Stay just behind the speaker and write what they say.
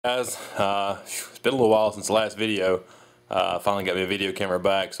Guys, it's been a little while since the last video. Finally got me a video camera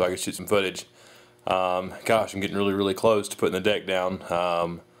back so I could shoot some footage. Gosh, I'm getting really close to putting the deck down.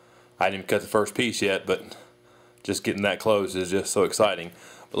 I didn't even cut the first piece yet, but just getting that close is just so exciting.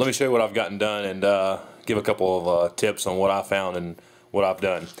 But let me show you what I've gotten done and give a couple of tips on what I found and what I've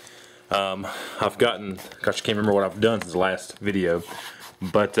done. Gosh, I can't remember what I've done since the last video,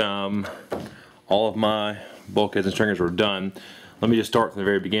 but all of my bulkheads and stringers were done. Let me just start from the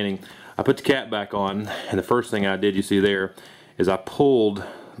very beginning. I put the cap back on, and the first thing I did, you see there, is I pulled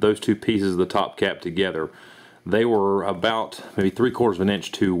those two pieces of the top cap together. They were about maybe 3/4 of an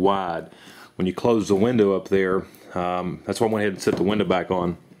inch too wide. When you close the window up there, that's why I went ahead and set the window back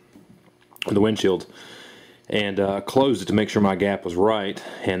on, the windshield, and closed it to make sure my gap was right,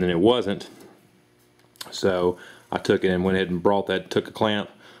 and then it wasn't. So I took it and went ahead and took a clamp,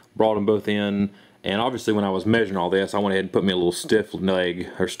 brought them both in. And obviously when I was measuring all this, I went ahead and put me a little stiff leg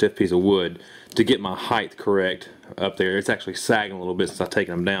or stiff piece of wood to get my height correct up there. It's actually sagging a little bit since I've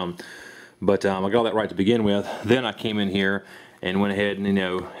taken them down. But I got all that right to begin with. Then I came in here and went ahead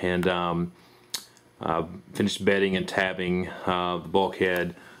and, finished bedding and tabbing the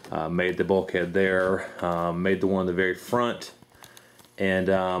bulkhead. Made the bulkhead there. Made the one in the very front. And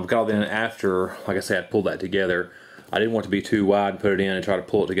got all that in after, like I said, I pulled that together. I didn't want it to be too wide and put it in and try to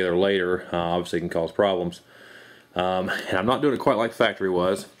pull it together later. Obviously it can cause problems. And I'm not doing it quite like factory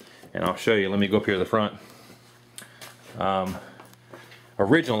was. And I'll show you. Let me go up here to the front.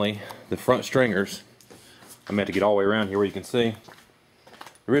 Originally, the front stringers, I'm going to get all the way around here where you can see.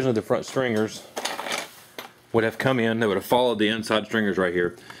 Originally the front stringers would have come in, they would have followed the inside stringers right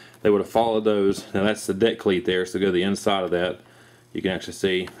here. They would have followed those. Now that's the deck cleat there, so go to the inside of that. You can actually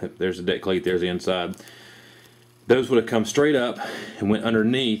see, there's the deck cleat, there's the inside. Those would have come straight up and went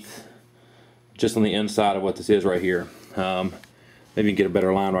underneath, just on the inside of what this is right here. Maybe you can get a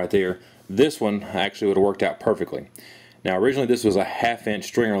better line right there. This one actually would have worked out perfectly. Now originally this was a 1/2 inch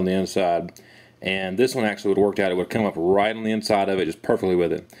stringer on the inside, and this one actually would have worked out. It would have come up right on the inside of it, just perfectly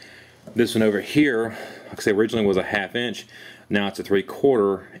with it. This one over here, like I said, originally was a 1/2 inch. Now it's a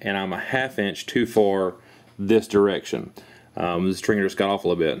 3/4, and I'm a 1/2 inch too far this direction. The stringer just got off a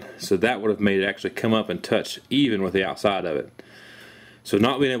little bit, so that would have made it actually come up and touch even with the outside of it. So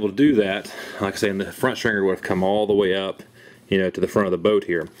not being able to do that, like I say, the front stringer would have come all the way up, to the front of the boat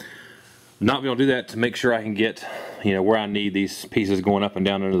here. Not being able to do that to make sure I can get, where I need these pieces going up and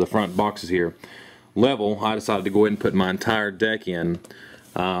down into the front boxes here level, I decided to go ahead and put my entire deck in,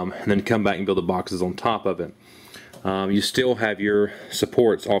 and then come back and build the boxes on top of it. You still have your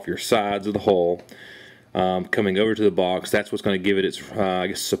supports off your sides of the hull. Coming over to the box. That's what's going to give it its I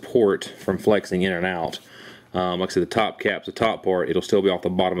guess support from flexing in and out. Like I said, the top cap's the top part. It'll still be off the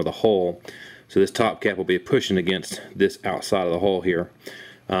bottom of the hull, so this top cap will be pushing against this outside of the hull here.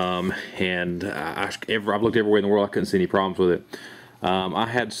 I've looked everywhere in the world. I couldn't see any problems with it. I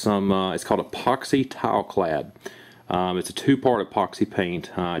had some it's called epoxy tile clad. It's a 2-part epoxy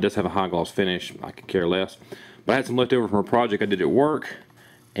paint. It does have a high gloss finish. I could care less, but I had some left over from a project I did at work.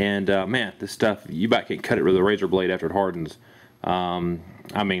 And man, this stuff, you about can't cut it with a razor blade after it hardens. I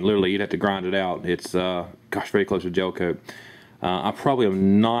mean, literally, you'd have to grind it out. It's, gosh, very close to gel coat. I probably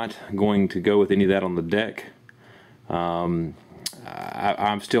am not going to go with any of that on the deck. I'm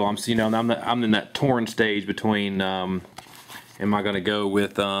in that torn stage between, am I going to go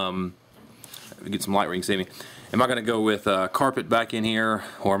with, get some light where you can see me. Am I going to go with carpet back in here,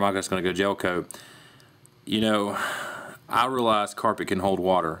 or am I just going to go gel coat? I realize carpet can hold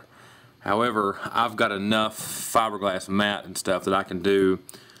water. However, I've got enough fiberglass mat and stuff that I can do.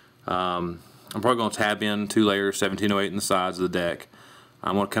 I'm probably going to tab in 2 layers 1708 in the sides of the deck.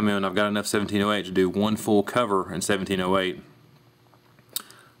 I'm going to come in, I've got enough 1708 to do 1 full cover in 1708.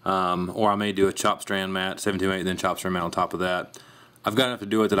 Or I may do a chop strand mat, 1708, then chop strand mat on top of that. I've got enough to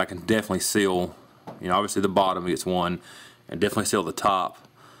do it that I can definitely seal, obviously the bottom gets one, and definitely seal the top,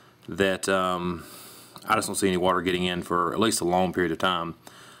 that I just don't see any water getting in for at least a long period of time.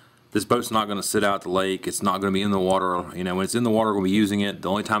 This boat's not going to sit out at the lake. It's not going to be in the water. When it's in the water, we're going to be using it. The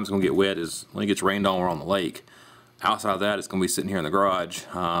only time it's going to get wet is when it gets rained on or on the lake. Outside of that, it's going to be sitting here in the garage.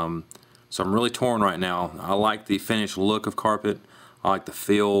 So I'm really torn right now. I like the finished look of carpet. I like the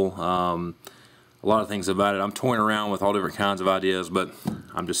feel. A lot of things about it. I'm toying around with all different kinds of ideas, but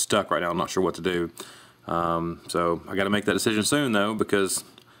I'm just stuck right now. I'm not sure what to do. So I got to make that decision soon, though, because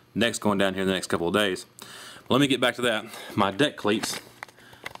next going down here in the next couple of days. Let me get back to that. My deck cleats,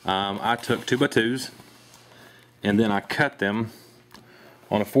 I took 2x2s and then I cut them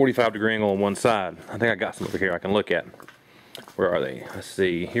on a 45-degree angle on one side. I think I got some over here I can look at. Where are they? Let's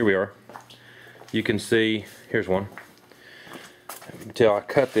see. Here we are. You can see, here's one. You can tell I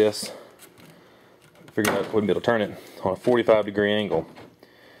cut this, figured out I wouldn't be able to turn it, on a 45-degree angle.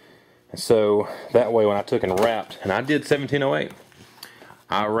 And so that way when I took and wrapped, and I did 1708,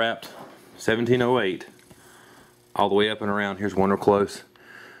 I wrapped 1708 all the way up and around. Here's one real close.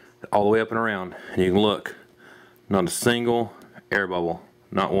 All the way up and around, and you can look, not a single air bubble,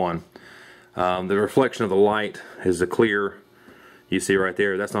 not one. The reflection of the light is the clear you see right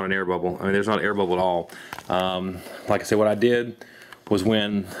there. That's not an air bubble. I mean, there's not an air bubble at all. Like I said, what I did was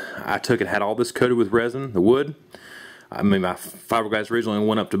when I took and had all this coated with resin, the wood, I mean, my fiberglass originally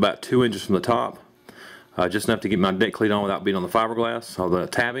went up to about 2 inches from the top, just enough to get my deck cleat on without being on the fiberglass or the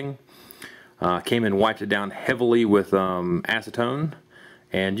tabbing. Came in and wiped it down heavily with acetone,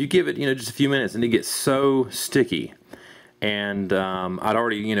 and you give it, just a few minutes, and it gets so sticky. And I'd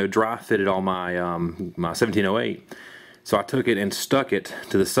already, dry fitted all my my 1708, so I took it and stuck it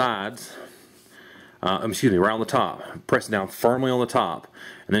to the sides. Excuse me, right on the top. Pressed it down firmly on the top,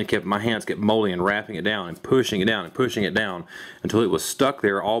 and then my hands kept molding and wrapping it down and pushing it down and pushing it down until it was stuck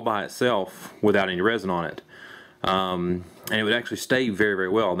there all by itself without any resin on it. And it would actually stay very, very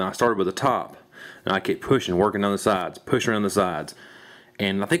well. Then I started with the top, and I kept pushing, working on the sides, pushing around the sides.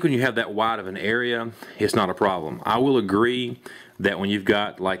 And I think when you have that wide of an area, it's not a problem. I will agree that when you've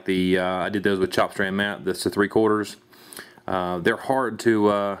got like the I did those with chop strand mat, that's the 3/4. They're hard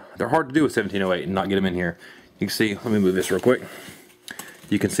to do with 1708 and not get them in here. You can see. Let me move this real quick.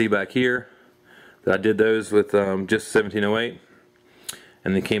 You can see back here that I did those with just 1708,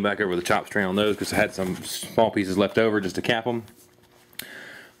 and then came back over the chop strand on those because I had some small pieces left over just to cap them.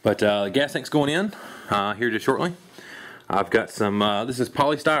 But the gas tank's going in here just shortly. I've got some, this is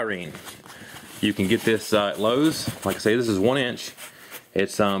polystyrene. You can get this at Lowe's. Like I say, this is 1 inch.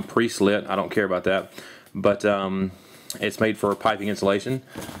 It's pre-slit. I don't care about that. But it's made for piping insulation.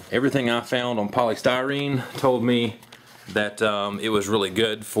 Everything I found on polystyrene told me that it was really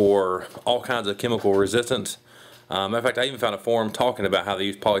good for all kinds of chemical resistance. Matter of fact, I even found a forum talking about how they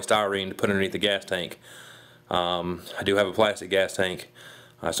use polystyrene to put underneath the gas tank. I do have a plastic gas tank.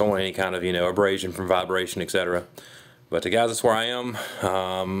 I just don't want any kind of, abrasion from vibration, etc. But guys, that's where I am.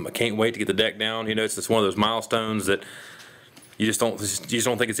 I can't wait to get the deck down. It's just one of those milestones that you just don't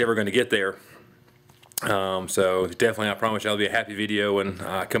think it's ever going to get there. So definitely, I promise you, that'll be a happy video when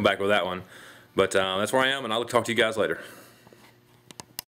I come back with that one. But that's where I am, and I'll talk to you guys later.